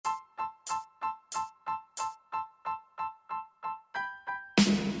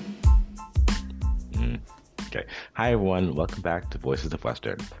Okay. Hi, everyone. Welcome back to Voices of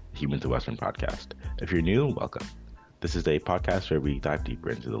Western, Humans of Western podcast. If you're new, welcome. This is a podcast where we dive deeper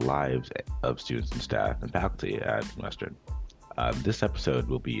into the lives of students and staff and faculty at Western. This episode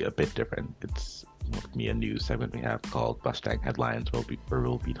will be a bit different. It's going to be a news segment we have called Mustang Headlines, where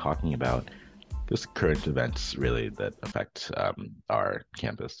we'll be talking about just current events really that affect our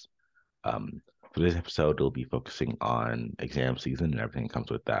campus. For this episode, we'll be focusing on exam season and everything that comes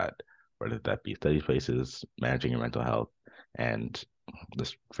with that, whether that be study places, managing your mental health, and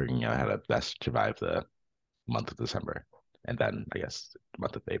just figuring out how to best survive the month of December. And then, I guess, the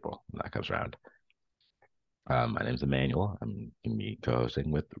month of April when that comes around. My name's Emmanuel. I'm going to be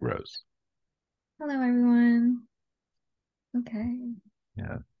co-hosting with Rose. Hello, everyone. Okay.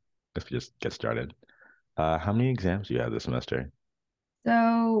 Yeah, let's just get started. How many exams do you have this semester?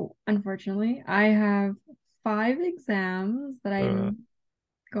 So, unfortunately, I have 5 exams that Uh, I'm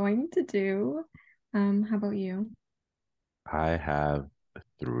going to do. How about you? I have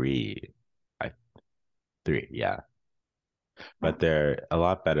three. I three, yeah, but Wow. they're a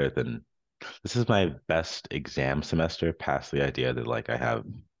lot better than. This is my best exam semester, past the idea that like I have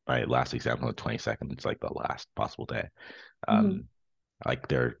my last exam on the 22nd. It's like the last possible day. Mhm. Um, like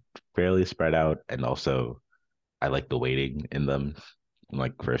they're fairly spread out, and also I like the weighting in them.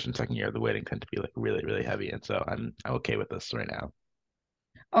 Like first and second year, the weighting tend to be like really, really heavy, and so I'm okay with this right now.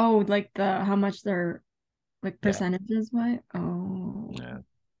 Oh, like how much they're like Yeah, percentages, what? Oh, yeah.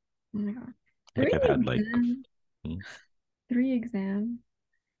 oh my God. Like Three I've had like, exams. hmm, 3 exams.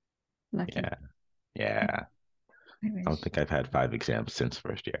 Lucky. yeah, yeah. I I don't wish. think I've had 5 exams since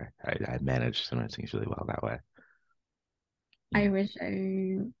first year. I managed some of things really well that way. I Yeah. wish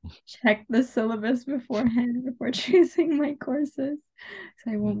I checked the syllabus beforehand before choosing my courses,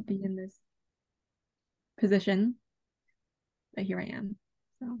 so I Mm. won't be in this position. But here I am.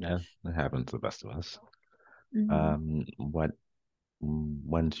 So, Yeah, that happens to the best of us. mhm.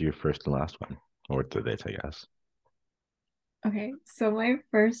 When's your first and last one? Or the dates, I guess. Okay, so my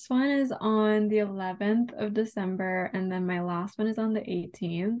first one is on the 11th of December, and then my last one is on the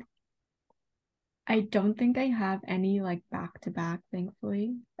 18th. I don't think I have any like back to back,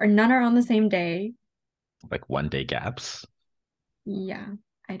 thankfully, or none are on the same day. Like 1 day gaps. Yeah,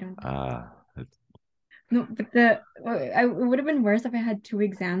 I don't think so. Uh, it's- No, but it would have been worse if I had 2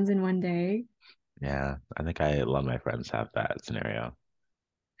 exams in one day. yeah, I think a lot of my friends have that scenario.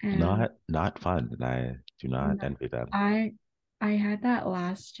 And Not fun, and I do not no, envy them. I I had that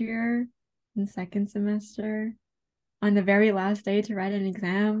last year in second semester on the very last day to write an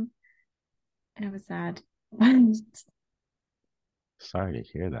exam, and it was sad. Sorry to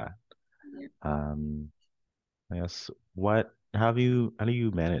hear that. Um, I guess what how do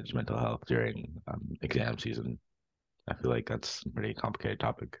you manage mental health during exam season? I feel like that's a pretty complicated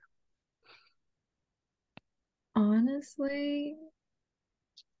topic. Honestly,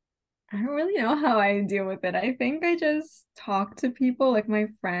 I don't really know how I deal with it. I think I just talk to people like my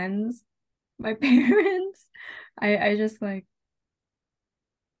friends, my parents. I just like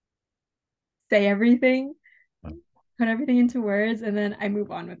say everything, put everything into words, and then I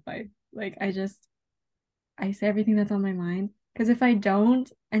move on with life. Like I say everything that's on my mind. Because if I don't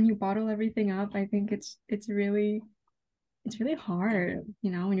and you bottle everything up, I think it's really hard,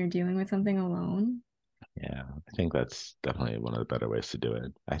 when you're dealing with something alone. Yeah, I think that's definitely one of the better ways to do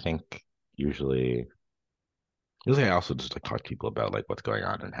it. I think usually usually I also just like talk to people about like what's going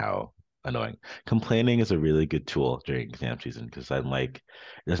on and how annoying. Complaining is a really good tool during exam season because then like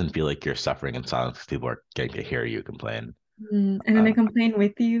it doesn't feel like you're suffering in silence because people are getting to hear you complain. And then Uh, they complain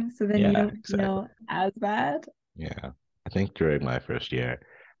with you, so then you yeah, don't exactly. feel as bad. Yeah. I think during my first year,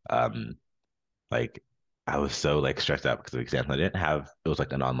 um, like I was so like stressed out because of exams. I didn't have it was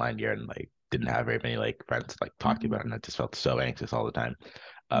like an online year and like didn't have very many like friends to like talk to about it, and I just felt so anxious all the time.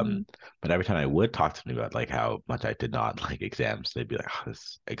 Mhm. But every time I would talk to them about like how much I did not like exams, they'd be like, "Oh,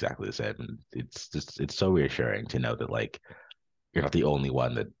 it's exactly the same." And it's so reassuring to know that like you're not the only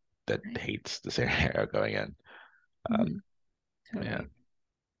one that hates the scenario going in. Um, Mhm. yeah,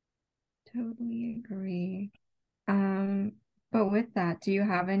 Totally, totally agree. Um, but with that, do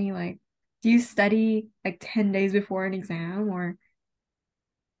you study like 10 days before an exam, or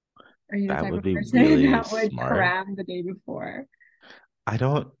are you the that type would of be person really that would smart. cram the day before? I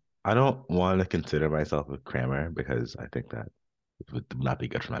don't I don't want to consider myself a crammer because I think that it would not be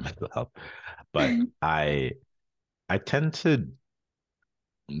good for my mental health. But I tend to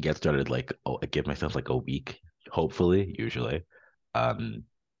get started like I give myself like a week, hopefully, usually. Um,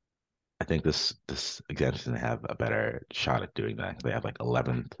 I think this exam season have a better shot at doing that. They have like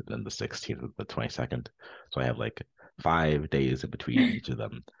 11th and then the 16th and the 22nd. So I have like 5 days in between each of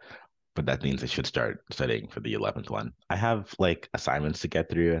them. but that means I should start studying for the 11th one. I have like assignments to get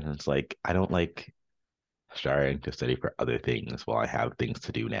through, and it's like I don't like starting to study for other things while I have things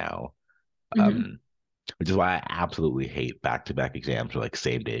to do now. Hmm. Um, which is why I absolutely hate back-to-back exams or like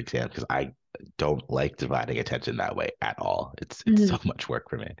same-day exams because I don't like dividing attention that way at all. It's Hmm. so much work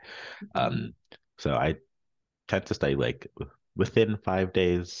for me. Same. Um, so I tend to study like within 5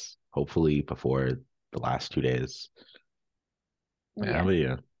 days, hopefully before the last 2 days. Yeah, how Yes. about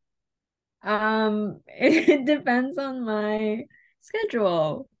you? It depends on my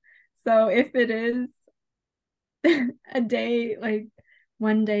schedule. So if it is a day, like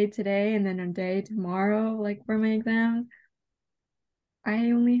one day today and then a day tomorrow, like for my exams,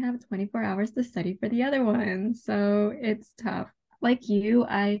 I only have 24 hours to study for the other one. So it's tough. Like you,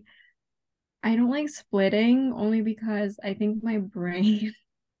 I don't like splitting only because I think my brain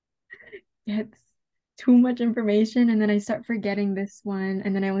gets too much information and then I start forgetting this one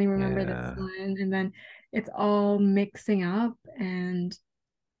and then I only remember this Yeah, one and then it's all mixing up and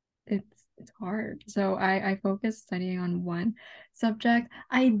it's hard. So I focus studying on one subject.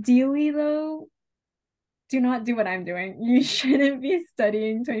 Ideally though, do not do what I'm doing. You shouldn't be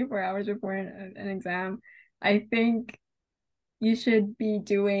studying 24 hours before an exam. I think you should be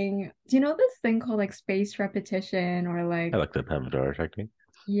doing, do you know this thing called like spaced repetition or I like, like the Pomodoro technique.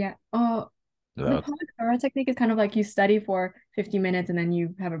 yeah, oh, the Without, Pomodoro technique is kind of like you study for 50 minutes and then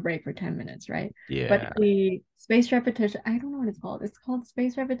you have a break for 10 minutes, right? But yeah, the spaced repetition, I don't know what it's called. It's called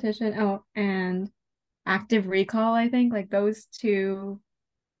spaced repetition. Oh, and active recall, I think. Like those two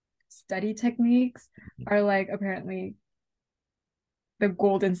study techniques are like apparently the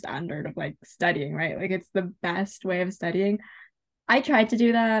golden standard of like studying, right? Like it's the best way of studying. I tried to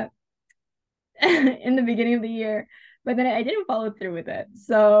do that in the beginning of the year, but then I didn't follow through with it.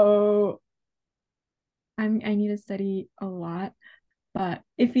 So I need to study a lot. But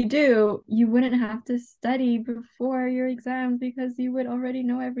if you do, you wouldn't have to study before your exams because you would already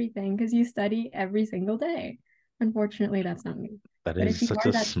know everything because you study every single day. Unfortunately, that's not me. that But is if you such are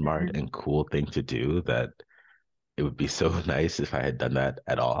a that smart person, and cool thing to do that it would be so nice if I had done that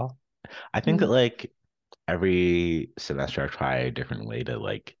at all. I think that mm, like every semester I try a different way to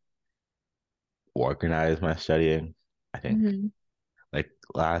like organize my studying. I think mhm, like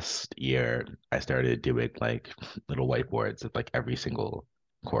last year I started doing like little whiteboards of like every single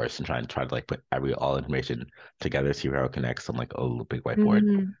course and try to like put every all information together, see how it connects on like a little big whiteboard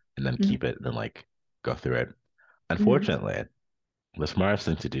mhm, and then mhm, keep it and then like go through it. mhm, Unfortunately, the smartest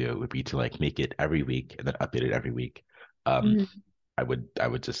thing to do would be to like make it every week and then update it every week. Um, mhm, I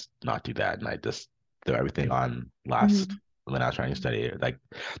would just not do that, and I just throw everything on last mhm. when I was trying to study. Like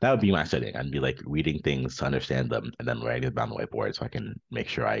that would be my studying. I'd be like reading things to understand them, and then writing them on the whiteboard so I can make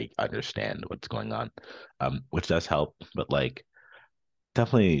sure I understand what's going on. Which does help, but like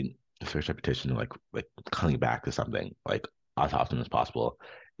definitely first repetition, like coming back to something like as often as possible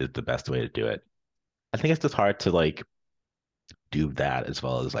is the best way to do it. I think it's just hard to like do that as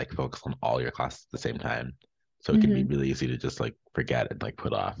well as like focus on all your classes at the same time. So it can be Mhm. really easy to just like forget and like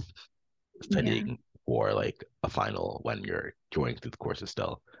put off Yeah, studying for like a final when you're going through the courses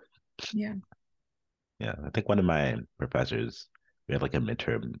still. yeah. Yeah, I think one of my professors, we had like a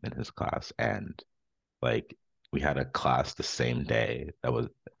midterm in his class, and like we had a class the same day that was,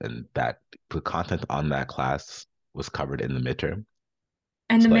 and that the content on that class was covered in the midterm.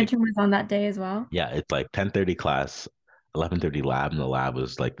 And So the like, midterm was on that day as well. yeah, it's like 10:30 class, 11:30 lab, and the lab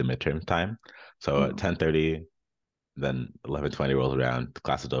was like the midterm time. So at Oh. 10:30, then 11:20 rolls around, the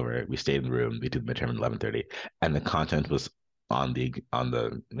class is over. We stayed in the room. We did the midterm at 11:30, and the content was on the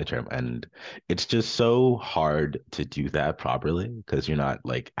midterm. And it's just so hard to do that properly because you're not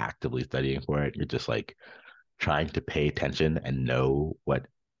like actively studying for it. You're just like trying to pay attention and know what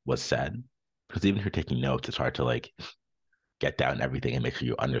was said. Because even if you're taking notes, it's hard to like get down everything and make sure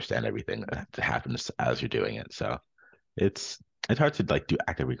you understand everything that happens as you're doing it. So it's it's hard to like do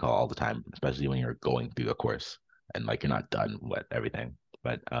active recall all the time, especially when you're going through a course and like you're not done with everything.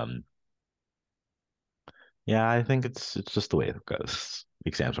 But yeah, I think it's just the way it goes.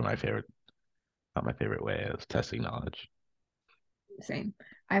 Exams are my favorite, not my favorite way of testing knowledge. Same.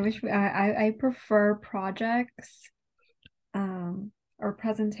 I prefer projects, or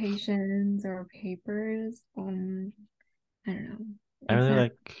presentations or papers. I don't know. I really Exam.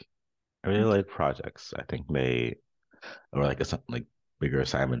 like I really like projects. I think they or like like bigger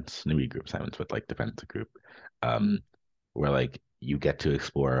assignments, maybe group assignments with like defensive group, Mm, um, where like you get to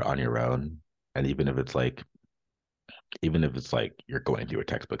explore on your own, and even if it's like you're going through a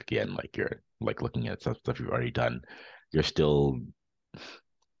textbook again, like you're like looking at stuff you've already done, you're still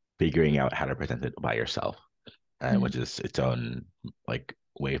figuring out how to present it by yourself, and mm, which is its own like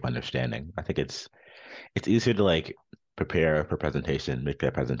way of understanding. I think it's easier to like prepare for presentation, make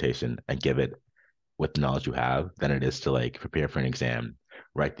that presentation, and give it with the knowledge you have than it is to like prepare for an exam,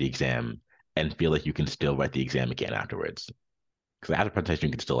 write the exam, and feel like you can still write the exam again afterwards. Because after presentation,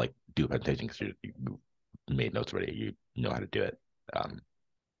 you can still like do a presentation because you made notes already. You know how to do it. Um,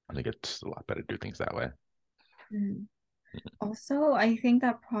 I think it's a lot better to do things that way. Mm. Also, I think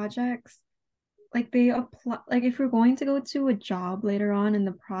that projects like they apply like if you're going to go to a job later on and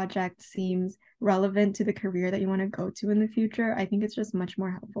the project seems relevant to the career that you want to go to in the future, I think it's just much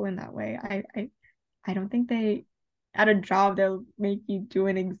more helpful in that way. I don't think they at a job they'll make you do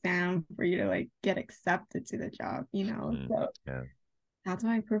an exam for you to like get accepted to the job, you know. Mm, So yeah. that's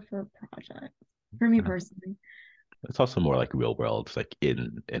why I prefer projects for me And personally. it's also more like real world. It's like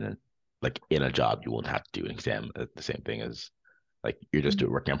in a job, you won't have to do an exam. The same thing as like you're just Mm.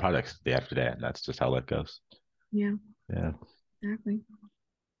 working on projects day after day, and that's just how life goes. Yeah, Yeah. exactly.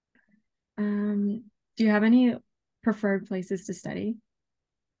 Do you have any preferred places to study?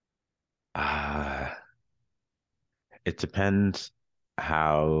 Uh, it depends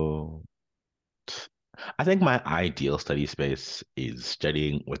how. I think my ideal study space is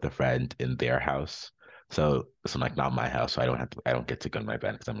studying with a friend in their house. So like not my house, so I don't get to go to my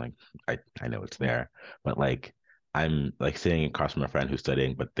bed because I'm like, I know it's there. But like, I'm like sitting across from a friend who's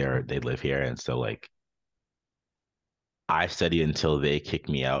studying, but they live here. And so like, I study until they kick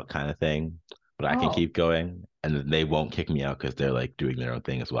me out kind of thing, but I can Oh, keep going and then they won't kick me out because they're like doing their own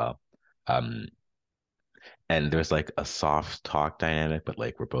thing as well. Um, and there's like a soft talk dynamic, but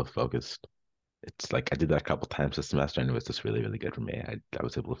like we're both focused. It's like I did that a couple times this semester and it was just really, really good for me. I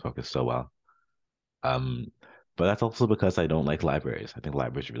was able to focus so well. Um, but that's also because I don't like libraries. I think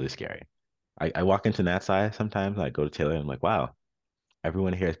libraries are really scary. I walk into Nat Sci sometimes, I go to Taylor and I'm like, wow,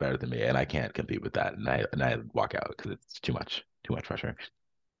 everyone here is better than me, and I can't compete with that. And I walk out because it's too much pressure.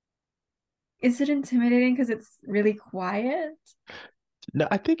 is it intimidating because it's really quiet? No,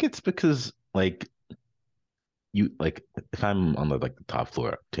 I think it's because like you like if I'm on the top floor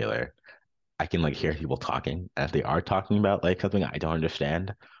of Taylor, I can like hear people talking, and if they are talking about like something I don't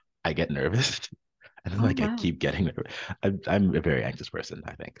understand, I get nervous, and then Oh, like I wow. keep getting nervous. I'm a very anxious person,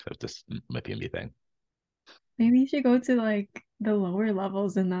 I think. So this might be a me thing. Maybe you should go to like the lower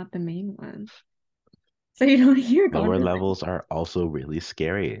levels and not the main one. So you don't hear Lower conversation. levels are also really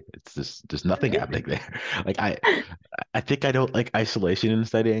scary. It's just there's nothing happening there. Like I think I don't like isolation in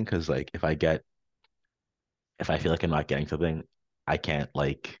studying because like if I feel like I'm not getting something, I can't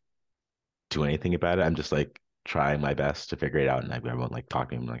like do anything about it. I'm just like trying my best to figure it out, and everyone like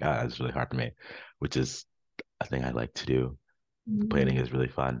talking. I'm like, ah, it's really hard for me, which is a thing I like to do. Complaining Mm. is really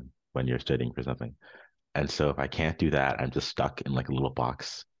fun when you're studying for something. And so if I can't do that, I'm just stuck in like a little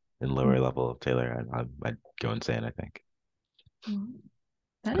box in lower level of Taylor, and I'd go insane, I think. Well,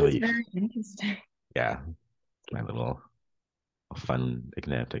 that How about is you? very interesting. Yeah, my little fun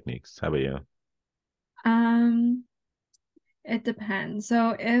exam techniques. How about you? Um, it depends.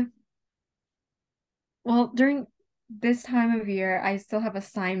 So if well, during this time of year, I still have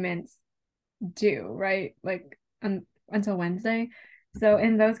assignments due, right? Like until Wednesday. So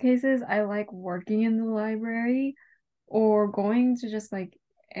in those cases, I like working in the library or going to just like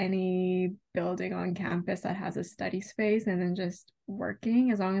any building on campus that has a study space and then just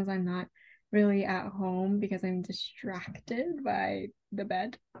working as long as I'm not really at home because I'm distracted by the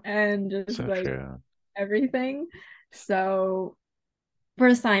bed and just So like true. everything. So for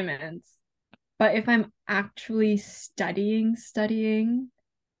assignments, but if I'm actually studying,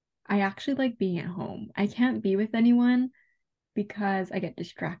 I actually like being at home. I can't be with anyone because I get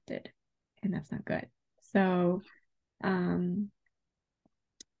distracted and that's not good. So, um,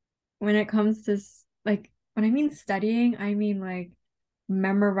 when it comes to like when I mean studying, I mean like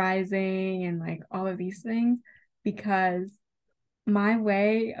memorizing and like all of these things because my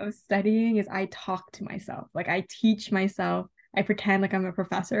way of studying is I talk to myself. Like I teach myself, I pretend like I'm a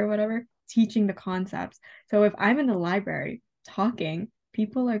professor or whatever, teaching the concepts. So if I'm in the library talking,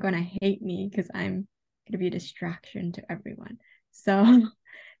 people are going to hate me because I'm going to be a distraction to everyone. So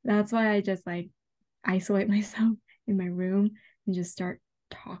that's why I just like isolate myself in my room and just start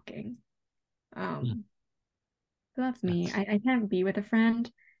talking. Hmm, Um, so that's me. That's I can't be with a friend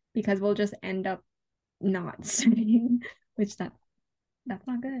because we'll just end up not studying, which that's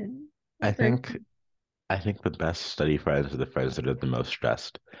not good I for think I think the best study friends are the friends that are the most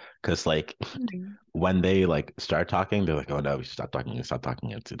stressed. Because like explaining. when they like start talking, they're like, oh no, we should stop talking.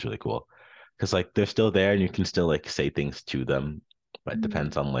 It's really cool. Because like they're still there and you can still like say things to them. But it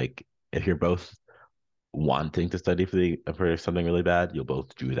depends on like if you're both wanting to study for something really bad, you'll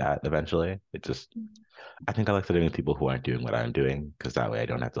both do that eventually. It just I think I like studying with people who aren't doing what I'm doing because that way I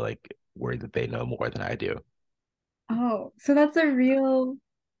don't have to like worry that they know more than I do. Oh, so that's a real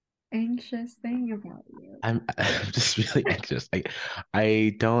anxious thing about you. I'm just really anxious.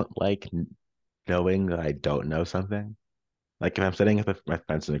 I don't like knowing that I don't know something. Like if I'm studying with my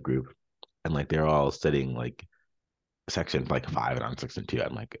friends in a group and like they're all studying like section like 5 and I'm section 2,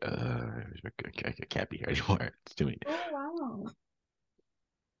 I'm like, I can't be here anymore. It's too many. Oh, wow.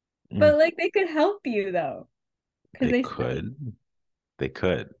 Mm, But like they could help you though, because they they study. could, they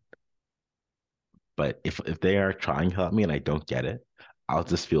could, but if they are trying to help me and I don't get it, I'll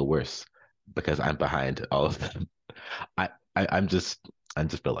just feel worse because I'm behind all of them. I, I'm just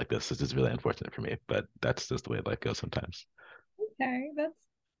built like this. This is really unfortunate for me, but that's just the way life goes sometimes. Okay, that's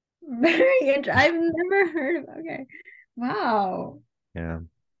very interesting. I've never heard of. Okay, wow. Yeah.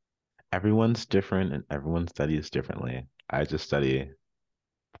 Everyone's different and everyone studies differently. I just study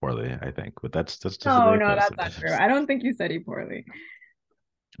poorly, I think, but that's just the way No, it no, goes that's not true. sometimes. I don't think you study poorly.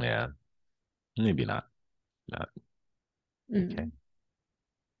 Yeah, maybe not. Not okay. Mm,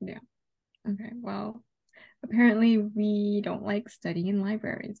 yeah. Okay. Well, apparently we don't like studying in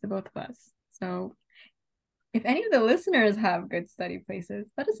libraries, the both of us. So if any of the listeners have good study places,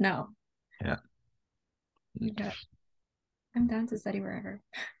 let us know. Yeah. Yeah, I'm down to study wherever.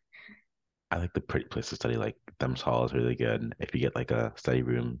 I like the pretty place to study. Like Thames Hall is really good. If you get like a study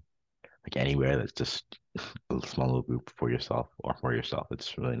room, like anywhere that's just a small little group for yourself,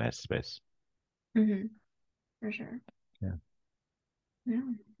 it's a really nice space. Hmm. For sure. Yeah. Yeah.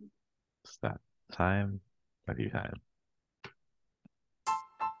 It's that time of your time.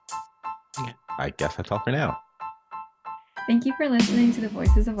 Okay. I guess that's all for now. Thank you for listening to the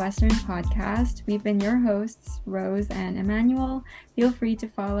Voices of Western podcast. We've been your hosts, Rose and Emmanuel. Feel free to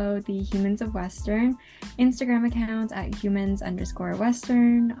follow the Humans of Western Instagram account at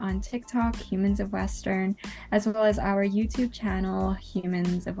humans_Western, on TikTok, Humans of Western, as well as our YouTube channel,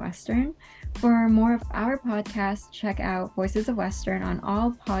 Humans of Western. For more of our podcast, check out Voices of Western on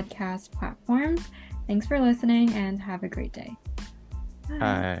all podcast platforms. Thanks for listening and have a great day. Bye.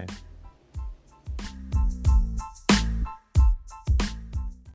 Bye.